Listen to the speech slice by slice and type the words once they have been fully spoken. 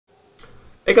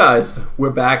Hey guys, we're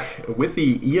back with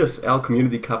the ESL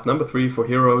Community Cup number 3 for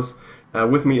Heroes.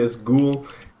 With me is Ghoul,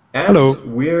 and Hello.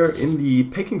 we're in the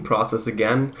picking process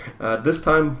again. This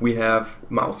time we have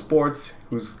mousesports,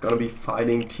 who's gonna be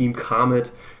fighting Team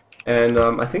Comet, and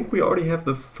I think we already have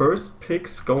the first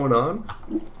picks going on.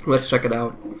 Let's check it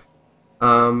out.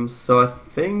 So I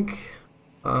think,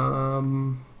 yeah,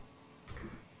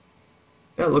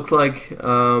 it looks like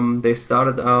they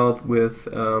started out with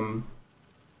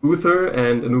Uther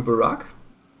and Anubarak.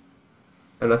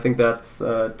 And I think that's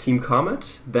Team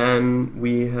Comet. Then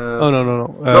we Oh, have... no, no, no.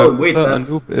 No, wait, Uther and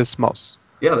that's... Oop is mouse.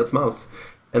 Yeah, that's Mouse.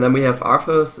 And then we have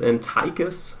Arthas and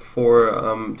Tychus for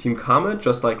Team Comet,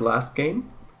 just like last game.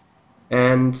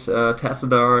 And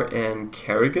Tassadar and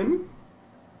Kerrigan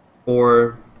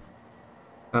for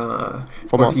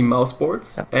For Team mouse.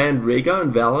 Mousesports. Yeah. And Rhaegar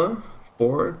and Vala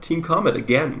for Team Comet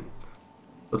again.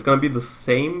 So it's gonna be the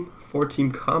same for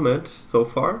Team Comet so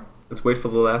far. Let's wait for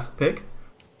the last pick.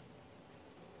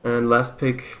 And last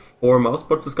pick for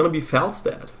Mousesports is gonna be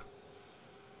Falstad.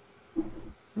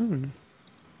 Hmm.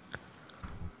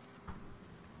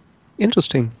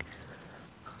 Interesting.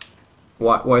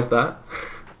 Why is that?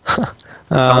 Um,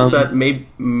 Falstad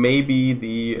maybe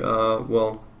the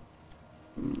well,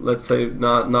 let's say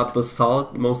not the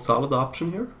most solid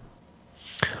option here.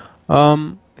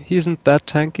 he isn't that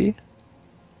tanky,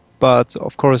 but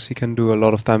of course he can do a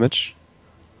lot of damage.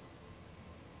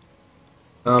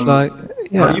 It's like, How do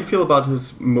yeah. you feel about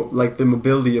his like the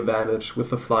mobility advantage with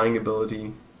the flying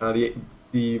ability? The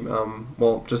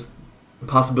well, just the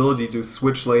possibility to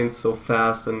switch lanes so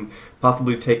fast and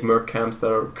possibly take Merc camps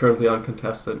that are currently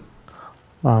uncontested.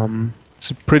 It's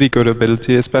a pretty good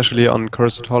ability, especially on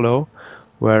Cursed Hollow,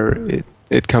 where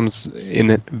it comes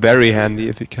in very handy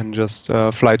if you can just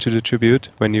fly to the tribute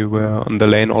when you were on the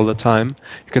lane all the time.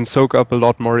 You can soak up a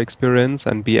lot more experience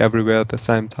and be everywhere at the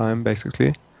same time,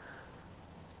 basically.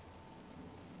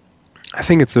 I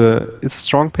think it's a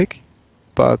strong pick,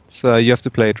 but you have to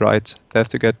play it right. They have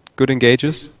to get good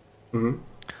engages.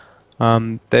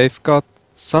 Hmm. They've got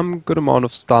some good amount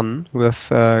of stun with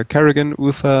Kerrigan,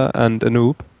 Uther, and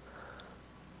Anub,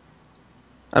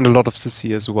 and a lot of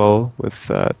CC as well with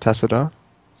Tassadar.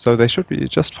 So they should be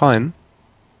just fine.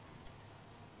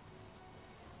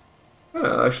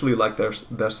 I actually like their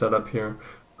setup here.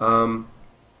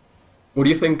 What do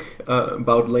you think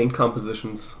about lane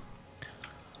compositions?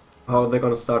 How are they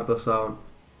gonna start this out?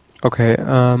 Okay,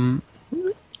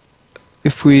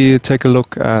 if we take a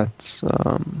look at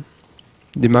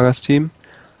the Magas team,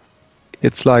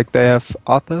 it's like they have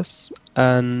Arthas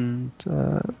and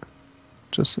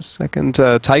just a second,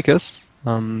 Tychus.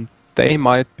 They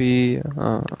might be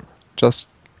just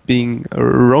being a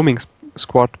roaming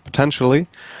squad potentially,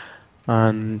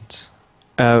 and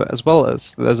as well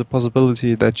as there's a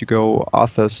possibility that you go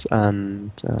Arthas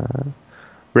and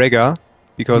Rhaegar,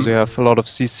 because you Hmm. have a lot of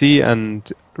CC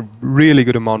and a really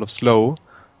good amount of slow,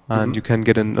 and you Hmm. can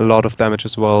get in a lot of damage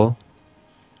as well.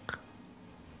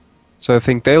 So I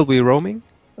think they'll be roaming,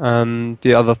 and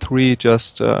the other three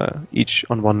just each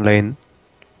on one lane.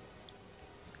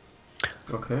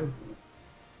 Okay.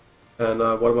 And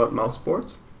what about mouse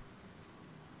sports?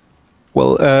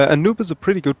 Well, Anub is a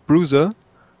pretty good bruiser.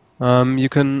 You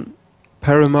can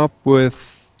pair him up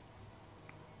with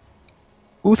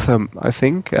Uther, I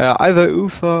think. Either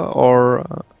Uther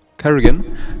or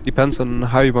Kerrigan. Depends on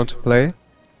how you want to play.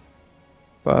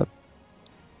 But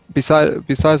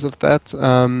besides of that,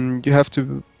 you have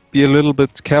to be a little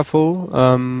bit careful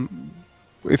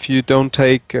if you don't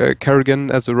take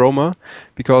Kerrigan as a roamer,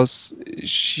 because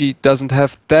she doesn't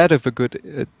have that of a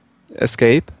good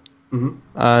escape, Hmm.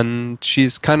 and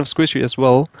she's kind of squishy as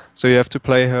well. So you have to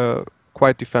play her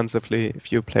quite defensively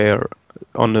if you play her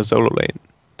on the solo lane.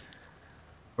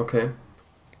 Okay.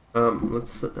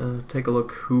 Let's take a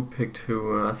look who picked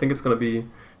who. I think it's gonna be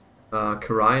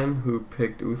Karayan who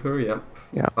picked Uther. Yep.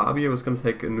 Yeah. Fabio was gonna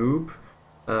take Anub.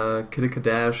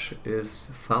 Kidikadash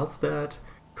is Falstad.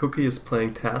 Cookie is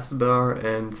playing Tassadar,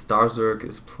 and Starzerg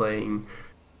is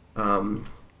um,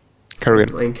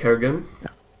 Kerrigan. Kerrigan. Yeah.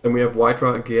 Then we have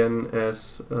Whiterun again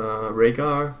as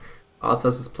Rhaegar.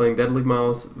 Arthas is playing Deadly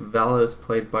Mouse. Vala is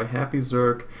played by Happy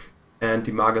Zerg. And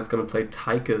Dimaga is gonna play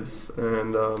Tychus.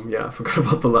 And yeah, I forgot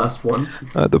about the last one.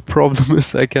 The problem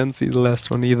is I can't see the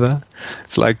last one either.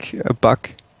 It's like a bug.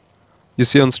 You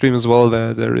see on stream as well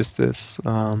there is this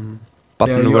Yeah,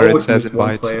 button you where it always says miss one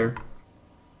invite. player.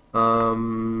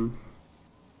 Um,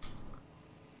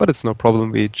 But it's no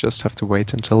problem, we just have to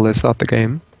wait until they start the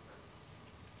game.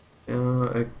 yeah,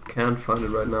 I can't find it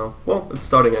right now. Well, it's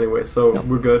starting anyway, so Yep.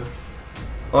 we're good.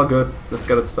 All good. Let's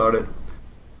get it started.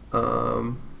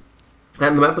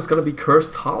 And the map is gonna be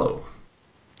Cursed Hollow.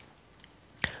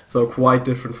 so quite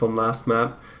different from last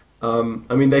map.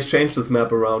 I mean, they changed this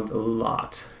map around a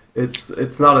lot.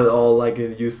 It's not at all like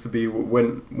it used to be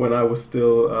when I was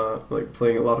still like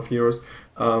playing a lot of heroes.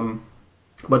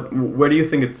 But where do you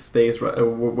think it stays right?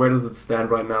 Where does it stand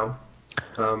right now,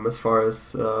 as far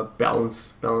as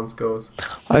balance goes?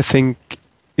 I think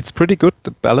it's pretty good,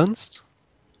 balanced,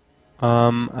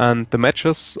 and the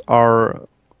matches are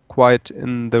quite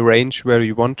in the range where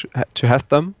you want to have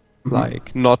them,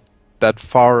 like not that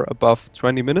far above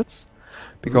 20 minutes,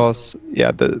 because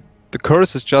yeah, the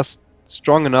curse is just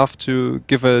strong enough to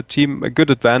give a team a good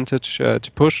advantage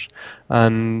to push,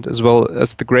 and as well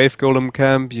as the Grave Golem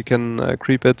camp, you can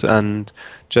creep it and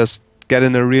just get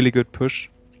in a really good push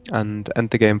and end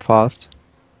the game fast.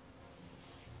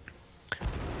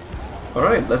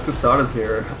 Alright, let's get started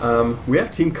here. We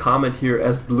have Team Comet here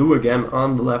as blue again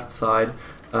on the left side.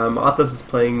 Arthas is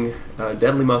playing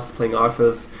Deadly Mouse is playing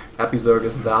Arthas, Happy Zerg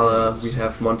is Vala, we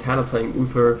have Montana playing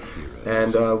Uther,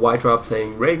 and White-Ra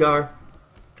playing Rhaegar,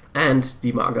 and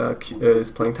Dimaga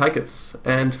is playing Tychus.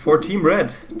 And for Team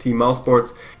Red, Team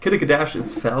mousesports, Kidikadash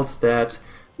is Falstad,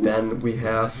 then we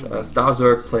have Star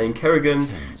Zerg playing Kerrigan,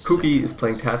 Cookie is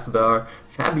playing Tassadar,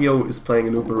 Fabio is playing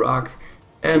Anubarak,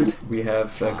 and we have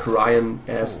Karayan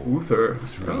as Uther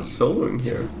soloing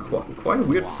here. Quite a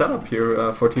weird setup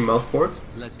here for Team mousesports.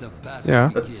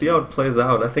 Yeah. Let's see how it plays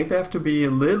out. I think they have to be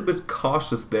a little bit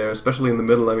cautious there, especially in the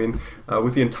middle. I mean,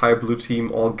 with the entire blue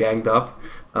team all ganged up.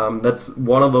 That's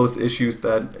one of those issues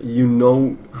that you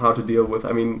know how to deal with.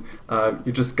 I mean,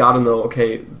 you just gotta know,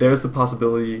 okay, there's the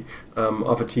possibility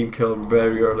of a team kill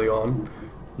very early on.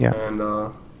 Yeah.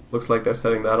 And looks like they're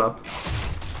setting that up.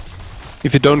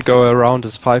 If you don't go around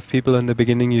as 5 people in the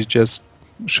beginning, you just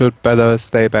should better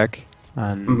stay back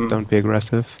and don't be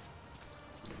aggressive.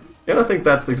 And I think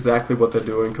that's exactly what they're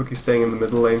doing. Cookie staying in the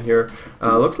middle lane here.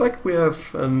 Looks like we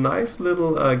have a nice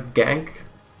little gank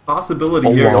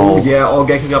possibility here. Wow. Oh yeah, all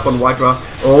ganking up on White-Ra.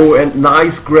 Oh, and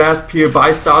nice grasp here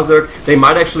by Star Zerg. They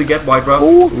might actually get White-Ra.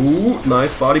 Ooh,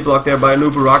 nice body block there by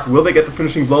Anubarak. Will they get the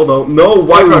finishing blow though? No,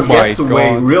 White-Ra gets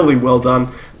away. Really well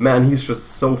done. Man, he's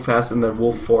just so fast in that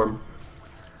wolf form.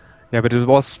 Yeah, but it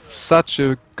was such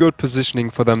a good positioning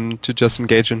for them to just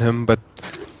engage in him, but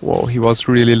whoa, he was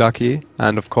really lucky,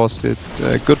 and of course did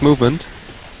good movement,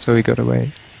 so he got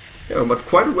away. Yeah, but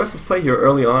quite aggressive play here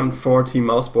early on for Team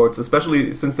mousesports,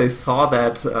 especially since they saw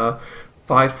that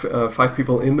five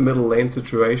people in the middle lane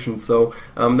situation, so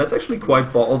that's actually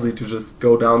quite ballsy to just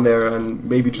go down there and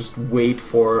maybe just wait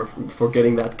for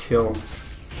getting that kill.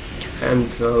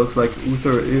 And looks like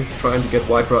Uther is trying to get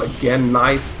White-Ra again.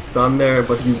 Nice stun there,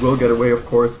 but he will get away, of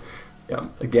course. Yeah,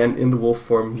 again in the wolf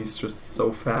form, he's just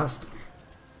so fast.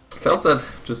 Felstad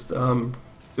just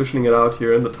dishing it out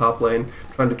here in the top lane,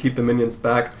 trying to keep the minions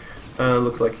back.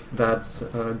 Looks like that's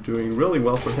doing really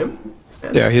well for him.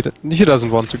 And yeah, he doesn't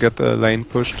want to get the lane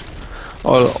pushed.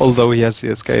 Although he has the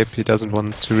escape, he doesn't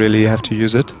want to really have to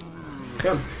use it.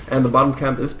 Yeah, and the bottom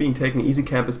camp is being taken, easy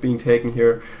camp is being taken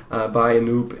here by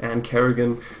Anub and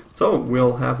Kerrigan. So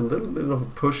we'll have a little bit of a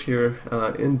push here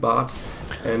in bot.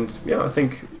 And yeah, I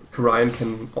think Karayan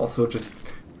can also just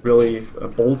really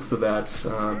bolster that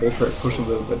push a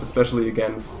little bit, especially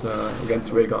against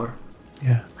Rhaegar.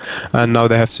 Yeah, and now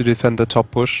they have to defend the top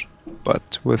push,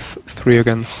 but with 3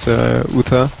 against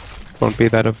Uther, won't be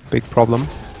that a big problem.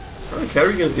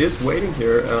 Kerrigan is waiting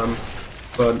here.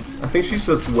 But I think she's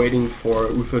just waiting for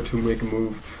Uther to make a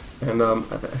move. And I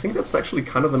think that's actually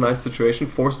kind of a nice situation.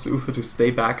 Forces Uther to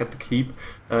stay back at the keep,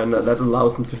 and that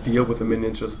allows them to deal with the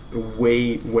minions just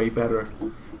way better.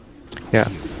 Yeah.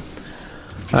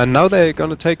 And now they're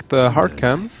gonna take the hard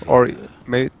camp, or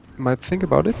might think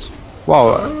about it.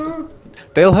 Wow.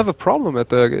 They'll have a problem at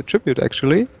the tribute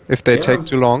actually, if they take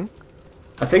too long.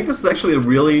 I think this is actually a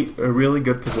really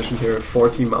good position here for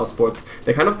Team mousesports.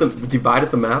 They kind of divided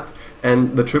the map,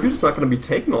 and the tribute is not going to be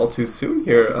taken all too soon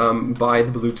here by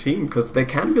the blue team, because they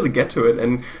can't really get to it.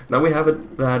 And now we have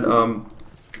it that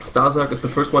Star Zerg is the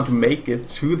first one to make it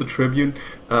to the tribute.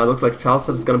 Looks like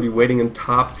Falstad is going to be waiting in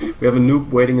top. We have a noob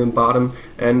waiting in bottom,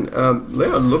 and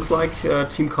yeah, it looks like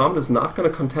Team Comet is not going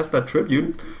to contest that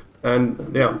tribute.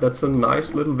 And yeah, that's a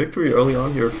nice little victory early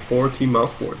on here for Team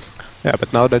mousesports. Yeah,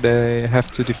 but now that they have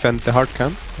to defend the hard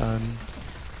camp,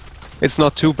 it's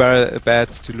not too bad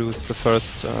to lose the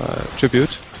first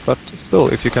tribute, but still,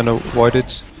 if you can avoid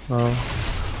it,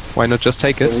 why not just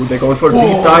take it? Ooh, they're going for a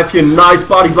deep dive here. Nice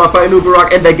body block by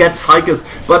Anubarak, and they get Tychus,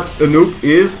 but Anub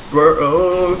is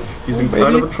he's in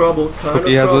kind of trouble.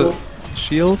 He has a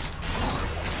shield,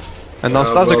 and now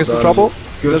Star Zerg is in trouble.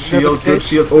 Good shield, good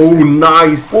shield. Oh,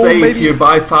 nice save here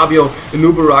by Fabio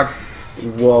Anubarak.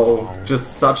 Whoa,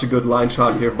 just such a good line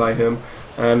shot here by him.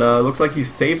 And looks like he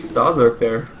saved Starzerk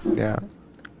there. Yeah,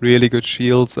 really good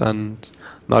shields, and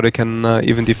now they can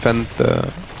even defend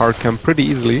the hard camp pretty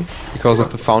easily because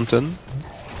of the fountain.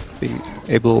 Being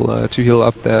able to heal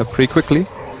up there pretty quickly.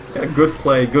 Yeah, good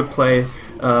play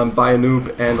by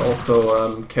Anoop, and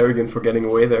also Kerrigan for getting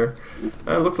away there.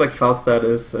 It looks like Falstad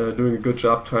is doing a good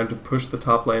job trying to push the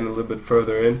top lane a little bit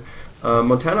further in.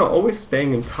 Montana always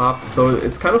staying in top, so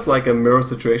it's kind of like a mirror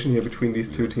situation here between these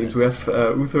two teams. We have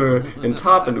Uther in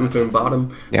top and Uther in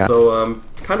bottom, so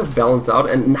kind of balanced out.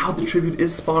 And now the Tribute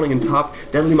is spawning in top.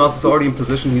 Deadly Mouse is already in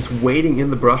position, he's waiting in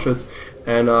the brushes.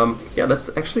 And yeah,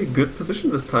 that's actually a good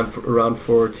position this time around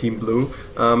for Team Blue.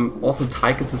 Also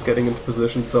Tychus is getting into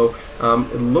position, so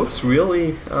it looks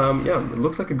really, yeah, it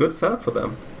looks like a good setup for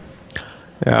them.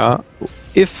 Yeah,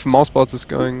 if mousesports is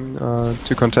going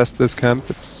to contest this camp,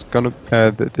 it's gonna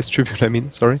this Tribute, I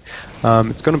mean, sorry,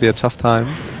 it's gonna be a tough time.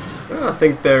 I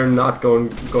think they're not going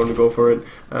to go for it.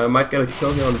 Might get a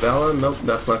kill here on Vala. Nope,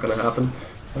 that's not going to happen.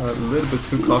 A little bit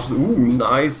too cautious. Ooh,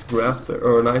 nice grasp there,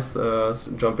 or nice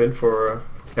jump in for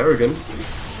Kerrigan.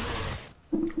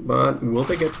 But will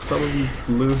they get some of these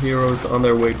blue heroes on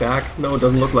their way back? No, it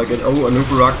doesn't look like it. Oh,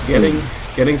 Anubarak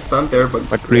getting stunned there,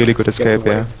 but really good escape,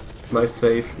 yeah. Nice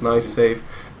save, nice save.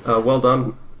 Well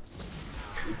done.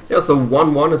 Yeah, so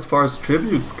 1-1 as far as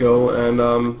tributes go, and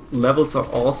levels are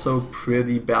also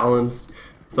pretty balanced.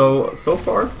 So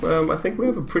far, I think we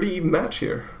have a pretty even match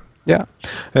here. Yeah,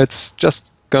 it's just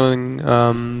going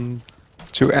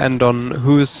to end on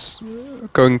who's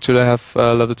going to have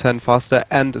level 10 faster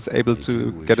and is able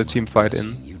to get a team fight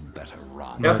in.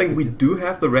 Yeah, I think we do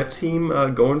have the red team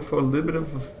going for a little bit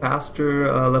of a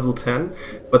faster level 10,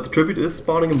 but the tribute is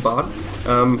spawning in bot.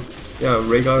 Yeah,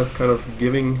 Rhaegar is kind of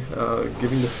giving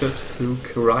the fist to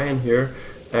Karayan here,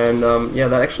 and yeah,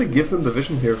 that actually gives him the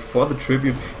vision here for the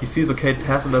tribute. He sees, okay,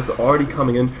 Tacitus is already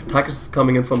coming in, Tychus is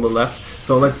coming in from the left,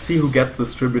 so let's see who gets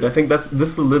this tribute. I think this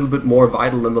is a little bit more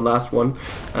vital than the last one,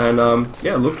 and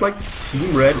yeah, it looks like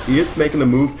Team Red is making a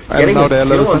move, getting a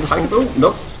kill on Tychus. Oh,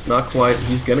 nope, not quite.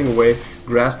 He's getting away.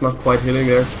 Grasp not quite hitting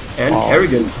there, and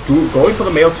Kerrigan going for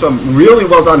the Maelstrom, really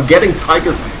well done, getting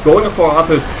Tychus, going for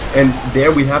Arthurs, and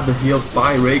there we have the heal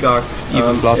by Rhaegar.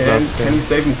 And can he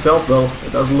save himself though?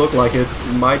 It doesn't look like it.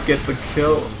 Might get the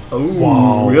kill.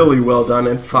 Oh, really well done.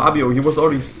 And Fabio, he was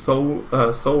already so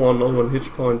on low on hitch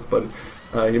points, but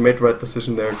he made the right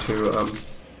decision there to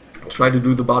try to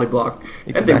do the body block.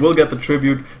 Exactly. And they will get the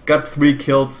tribute, got 3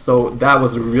 kills, so that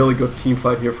was a really good team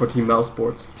fight here for Team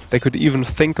mousesports. They could even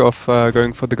think of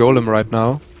going for the golem right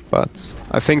now, but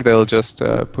I think they'll just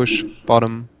push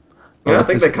bottom. Yeah, I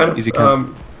think they kind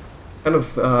of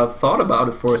thought about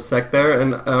it for a sec there,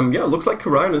 and yeah, it looks like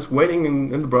Karayan is waiting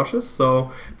in the brushes,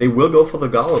 so they will go for the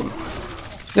golem.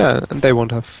 Yeah, and they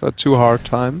won't have a too hard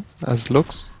time, as it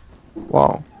looks.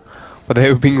 Wow. But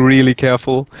they're being really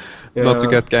careful not to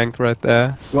get ganked right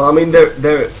there. Well, I mean,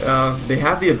 they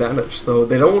have the advantage, so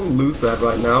they don't want to lose that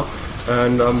right now.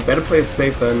 And better play it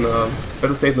safe than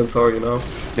sorry, you know.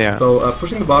 Yeah. So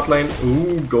pushing the bot lane,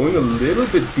 ooh, going a little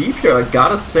bit deep here. I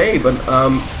gotta say, but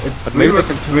it's 3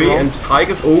 versus 3, and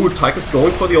Tychus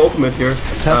going for the ultimate here,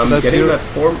 getting that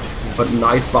form. But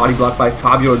nice body block by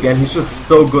Fabio again. He's just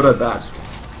so good at that.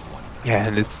 Yeah,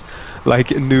 and it's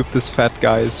like a noob. This fat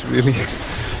guy is really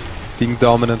being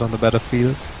dominant on the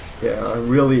battlefield. Yeah,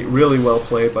 really well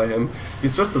played by him.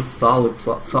 He's just a solid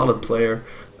player.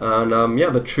 And yeah,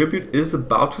 the tribute is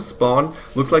about to spawn.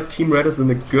 Looks like Team Red is in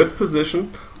a good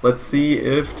position. Let's see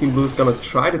if Team Blue is gonna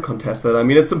try to contest that. I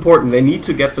mean, it's important. They need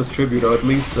to get this tribute, or at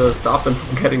least stop them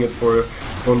from getting it for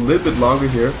a little bit longer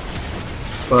here.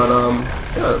 But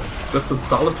yeah, just a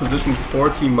solid position for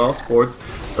Team mousesports.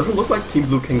 Doesn't look like Team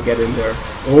Blue can get in there.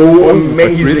 Oh,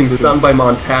 amazing really stun by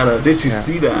Montana. Did you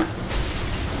see that?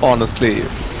 Honestly,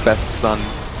 best stun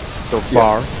so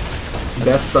far. Yeah.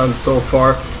 Best stun so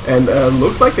far. And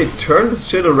looks like they turned this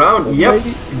shit around. Yep,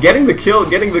 getting the kill,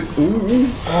 getting the... Ooh.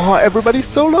 Oh, everybody's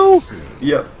so low.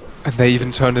 Yep. And they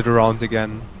even turned it around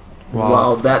again.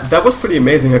 Wow, that was pretty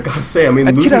amazing, I gotta say. I mean,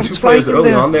 and losing 2 players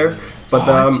early on there.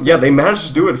 But yeah, they managed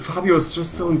to do it. Fabio is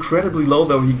just so incredibly low,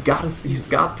 though. He's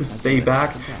got to stay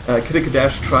back.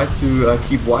 Kidikadash tries to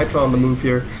keep Whiterun on the move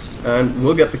here, and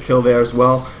we'll get the kill there as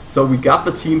well. So we got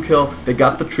the team kill, they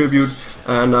got the tribute,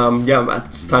 and yeah,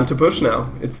 it's time to push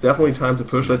now. It's definitely time to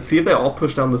push. Let's see if they all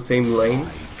push down the same lane.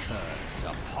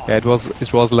 Yeah, it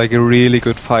was like a really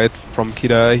good fight from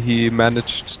Kida. He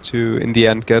managed to, in the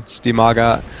end, get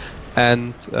Dimaga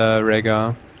and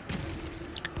Rhaegar.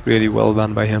 Really well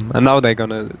done by him. And now they're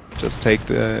gonna just take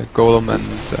the golem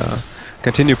and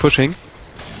continue pushing.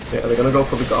 Yeah, they're gonna go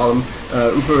for the golem.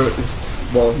 Uber is,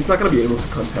 well, he's not gonna be able to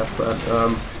contest that.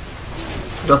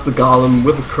 just the golem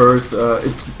with the curse.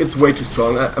 It's way too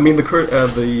strong. I mean, the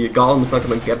golem is not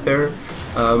going to get there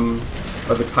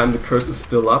by the time the curse is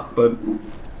still up, but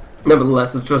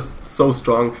nevertheless, it's just so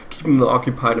strong, keeping them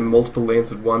occupied in multiple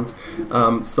lanes at once.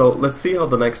 So let's see how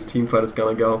the next team fight is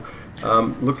going to go.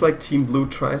 Looks like Team Blue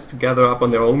tries to gather up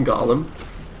on their own golem.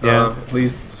 Yeah. At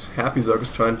least Happy Zerg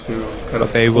is trying to kind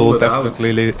of they pull will it out.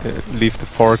 definitely leave the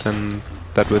fort and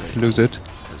that would lose it.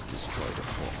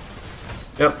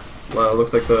 Yep. Well,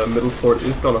 looks like the middle fort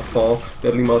is gonna fall.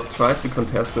 Deadly Mouse tries to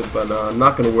contest it, but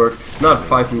not gonna work. Not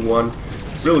 5v1.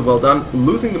 Really well done.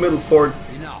 Losing the middle fort.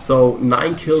 So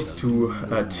 9 kills to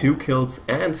 2 kills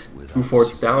and 2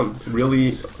 forts down.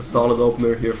 Really a solid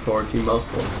opener here for Team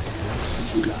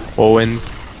mousesports. Oh, and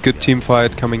good team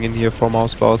fight coming in here for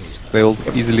mousesports. They'll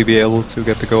easily be able to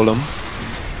get the golem.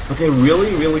 But they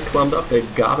really clumped up. They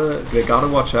gotta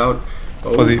watch out.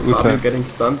 Oh, For the Fabio Uther. getting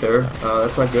stunned there.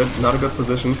 That's not good. Not a good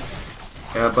position.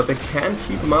 But they can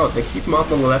keep him out. They keep him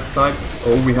out on the left side.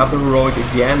 Oh, we have the heroic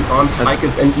again on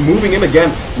Tychus and moving in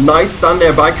again. Nice stun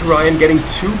there by Karayan, getting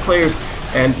 2 players.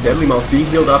 And Deadly Mouse being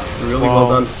healed up. Really well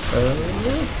done.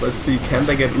 Let's see, can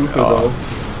they get Uther though?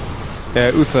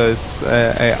 Yeah, Uther is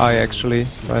AI actually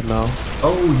right now.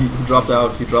 Oh, he dropped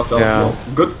out. He dropped out. Yeah. Well,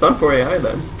 good stun for AI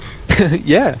then.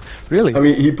 Yeah, really. I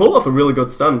mean, he pulled off a really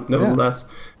good stun, nevertheless.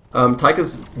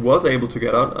 Tychus was able to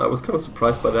get out. I was kind of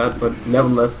surprised by that, but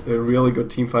nevertheless, a really good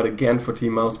team fight again for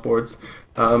Team mousesports.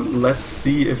 Let's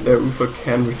see if their Ufa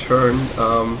can return.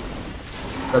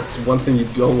 That's one thing you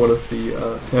don't want to see,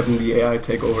 to having the AI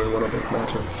take over in one of those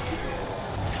matches.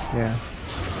 Yeah.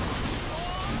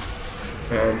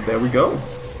 And there we go.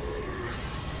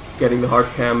 Getting the hard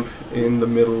camp in the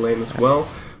middle lane as well.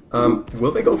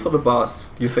 Will they go for the boss?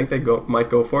 Do you think they might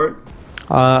go for it?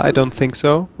 I don't think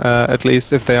so. At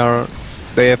least if they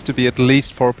have to be at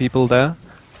least 4 people there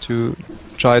to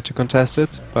try to contest it.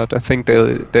 But I think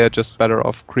they're just better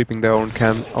off creeping their own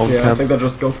camps. I think they'll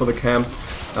just go for the camps.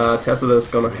 Tessida is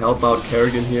gonna help out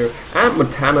Kerrigan here, and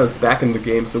Montana is back in the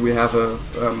game, so we have a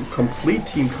complete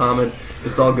Team Comet.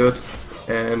 It's all good,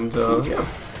 and yeah,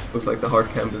 looks like the hard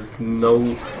camp is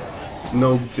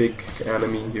no big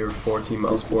enemy here for Team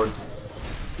mousesports.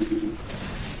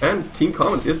 And Team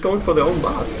Comet is going for their own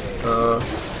boss.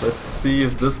 Let's see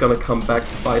if this is gonna come back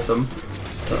to bite them.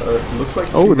 Looks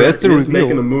like Team Red is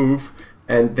making a move,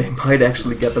 and they might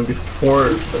actually get them before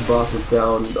the boss is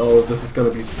down. Oh, this is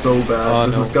gonna be so bad.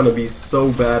 This is gonna be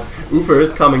so bad. Ufer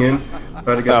is coming in.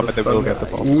 Try to get the but stun. they will get the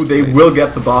boss. Ooh, they will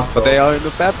get the boss though. But they are in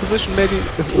a bad position. Maybe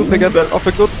if Ufer gets off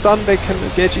a good stun, they can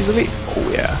engage easily.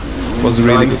 Oh yeah. Was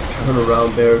really nice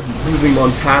turnaround there, losing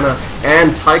Montana,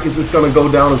 and Tychus is gonna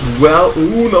go down as well.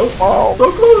 Ooh, no,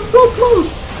 so close, so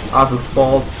close. Arthur's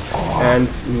falls,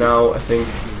 and now I think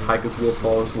Tychus will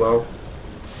fall as well.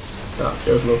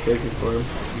 There's no safety for him.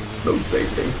 No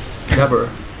safety. Never.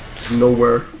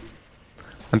 Nowhere.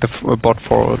 And the bot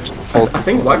forward falls. I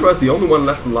think White Rise is the only one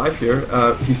left alive here.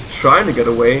 He's trying to get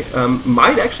away.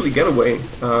 Might actually get away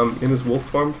in his wolf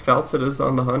form. Felset is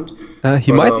on the hunt.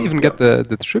 He might even get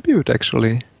the tribute,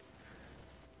 actually.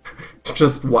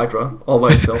 Just Wydra, all by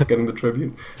himself, getting the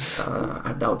tribute.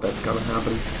 I doubt that's gonna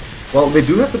happen. Well, they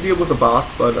do have to deal with the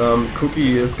boss, but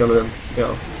Cookie is gonna,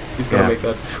 he's gonna make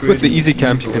that pretty with the easy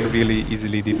camp, easily. you can really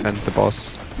easily defend the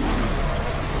boss.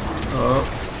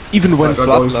 Even when Wydra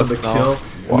going for the Bloodlust now. kill.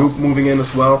 Noob moving in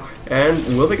as well. And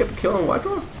will they get the kill on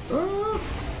Wydra?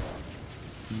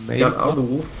 Maybe Got out of not.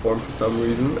 the wolf form for some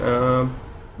reason.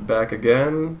 Back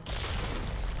again.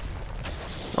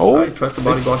 Oh, He tries the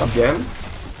body block again.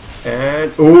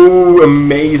 And oh,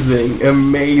 amazing,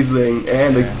 amazing.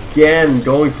 And again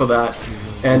going for that.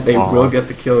 And they will get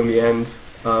the kill in the end.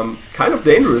 Kind of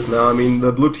dangerous now. I mean,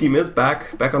 the blue team is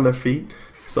back on their feet.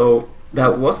 So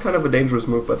that was kind of a dangerous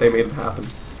move, but they made it happen.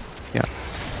 Yeah.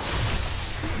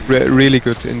 Really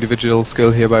good individual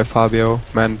skill here by Fabio,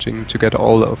 managing to get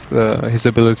all of his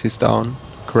abilities down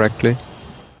correctly.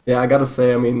 Yeah, I gotta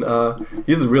say, I mean,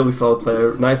 he's a really solid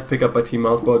player. Nice pickup by Team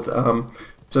mousesports.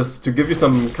 Just to give you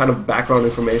some kind of background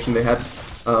information, they had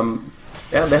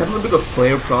they had a little bit of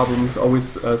player problems,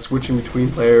 always switching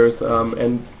between players,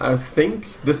 and I think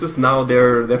this is now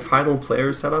their final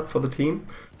player setup for the team.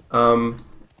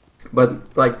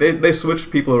 But like they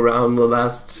switched people around the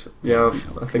last,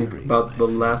 I think about the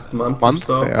last month or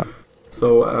so. Yeah.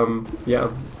 So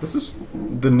yeah, this is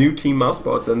the new Team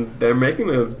mousesports, and they're making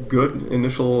a good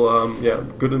initial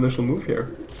good initial move here.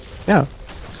 Yeah.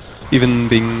 Even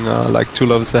being like 2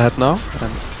 levels ahead now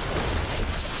and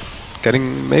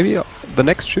getting maybe the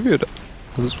next tribute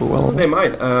as well. They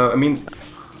might. I mean,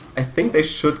 I think they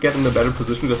should get in a better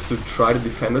position just to try to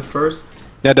defend it first.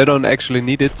 Yeah, they don't actually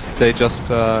need it. They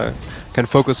just can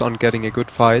focus on getting a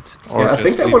good fight. Or Yeah, I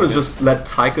think they want to leaving it. just let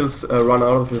Tychus run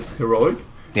out of his heroic,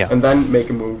 Yeah. and then make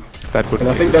a move. That would And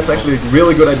I be think good that's actually a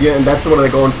really good idea, and that's what they're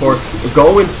going for. They're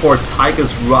going for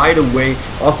Tychus right away.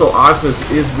 Also, Arthas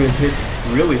is being hit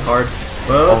really hard.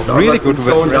 Well, Starlight really good is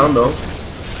going down weapon.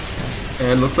 though.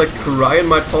 And looks like Karayan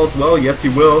might fall as well. Yes, he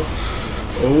will.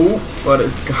 Oh, but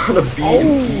it's gonna be an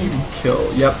easy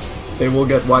kill. Yep, they will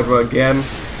get Wyvra again.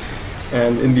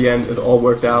 And in the end, it all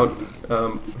worked out.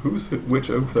 Who's hit which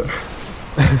over there?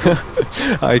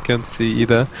 I can't see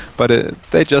either, but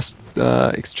they just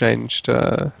exchanged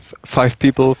 5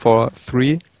 people for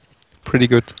 3. Pretty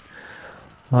good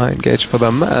engage for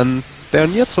them, and they're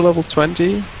near to level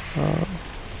 20.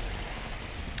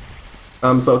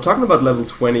 So talking about level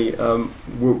 20,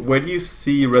 where do you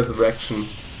see Resurrection?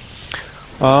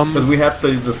 Because we had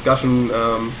the discussion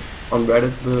on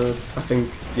Reddit, I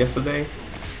think yesterday,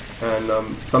 and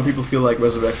some people feel like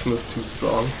Resurrection is too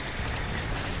strong.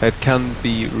 It can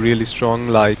be really strong,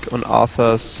 like on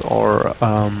Arthas or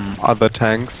other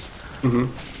tanks. Mm-hmm.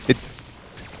 It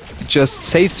just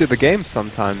saves you the game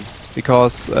sometimes,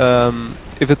 because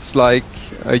if it's like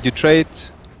you trade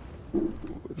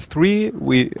 3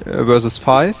 versus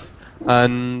 5,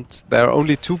 and there are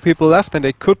only 2 people left, and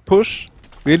they could push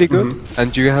really good,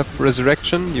 and you have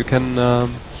Resurrection, you can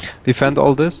defend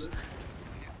all this.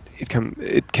 It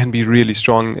can be really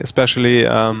strong, especially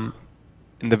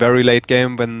in the very late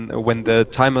game when the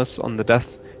timers on the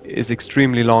death is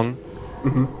extremely long.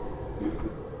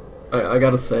 I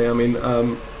gotta say, I mean,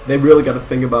 they really gotta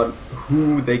think about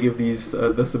who they give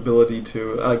this ability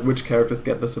to, like which characters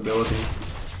get this ability.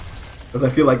 Because I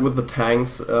feel like with the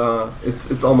tanks,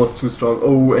 it's almost too strong.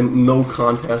 Oh, and no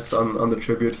contest on the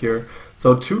tribute here.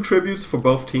 So 2 tributes for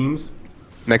both teams.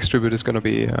 Next tribute is gonna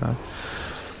be a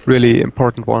really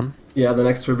important one. Yeah, the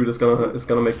next tribute is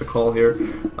gonna make the call here.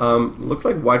 Looks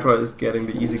like White is getting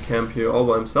the easy camp here all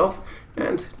by himself,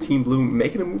 and Team Blue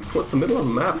making a move towards the middle of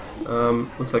the map.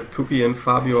 Looks like Cookie and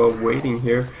Fabio are waiting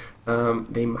here.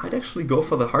 They might actually go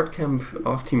for the hard camp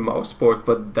of Team mousesports,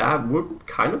 but that would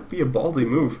kind of be a ballsy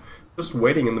move. Just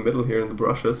waiting in the middle here in the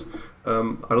brushes.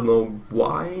 I don't know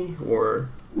why, or...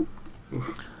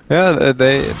 Yeah,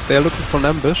 they're looking for an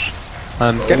ambush.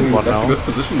 And getting one that's now. a good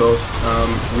position though.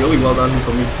 Really well done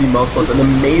from Team mousesports. An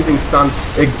amazing stun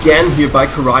again here by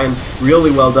Karayan.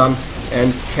 Really well done.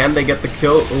 And can they get the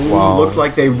kill? Ooh, Wow. Looks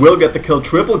like they will get the kill.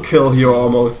 Triple kill here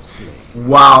almost.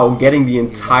 Wow, getting the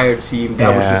entire team.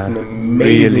 That was just an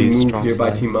amazing really move strong here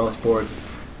by play. Team mousesports.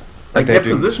 And Like they their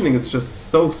do- positioning is just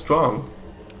so strong.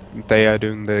 They are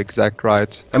doing the exact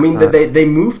right. I mean, they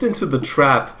moved into the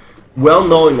trap, well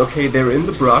knowing, okay, they're in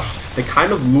the brush. They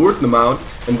kind of lured them out,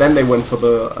 and then they went for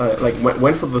the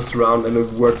went for the surround, and it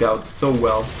worked out so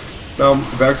well. Now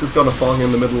Varix is gonna fall here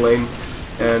in the middle lane,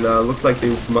 and looks like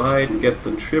they might get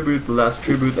the tribute, the last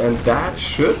tribute, and that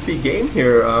should be game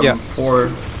here for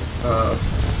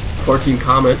Team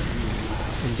Comet.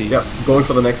 Indeed. Yeah, going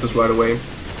for the Nexus right away.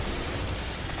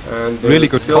 And they're Really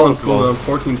good still call on as well. cooldown,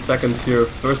 14 seconds here.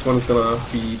 First one is gonna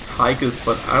be Tychus,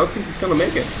 but I don't think he's gonna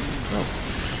make it.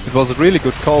 It was a really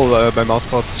good call by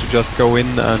mousesports to just go in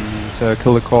and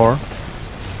kill the core.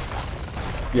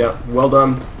 Yeah, well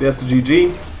done. There's the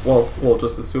GG. Well, we'll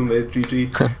just assume they're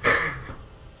GG.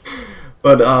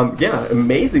 But yeah,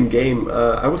 amazing game.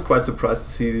 I was quite surprised to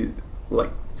see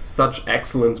like such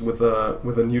excellence with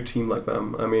a new team like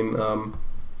them. I mean,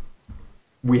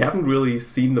 we haven't really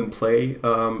seen them play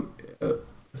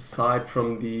aside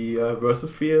from the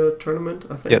Versosphere tournament.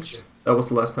 I think that was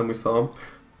the last time we saw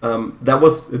them. That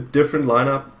was a different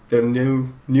lineup. They're new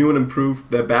and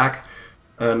improved. They're back.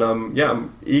 And yeah,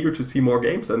 I'm eager to see more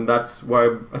games, and that's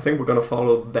why I think we're gonna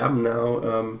follow them now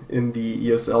in the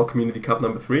ESL Community Cup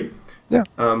number 3. Yeah.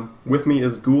 With me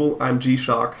is Ghoul. I'm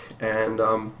gXxshock, and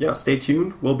yeah, stay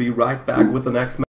tuned. We'll be right back with the next match.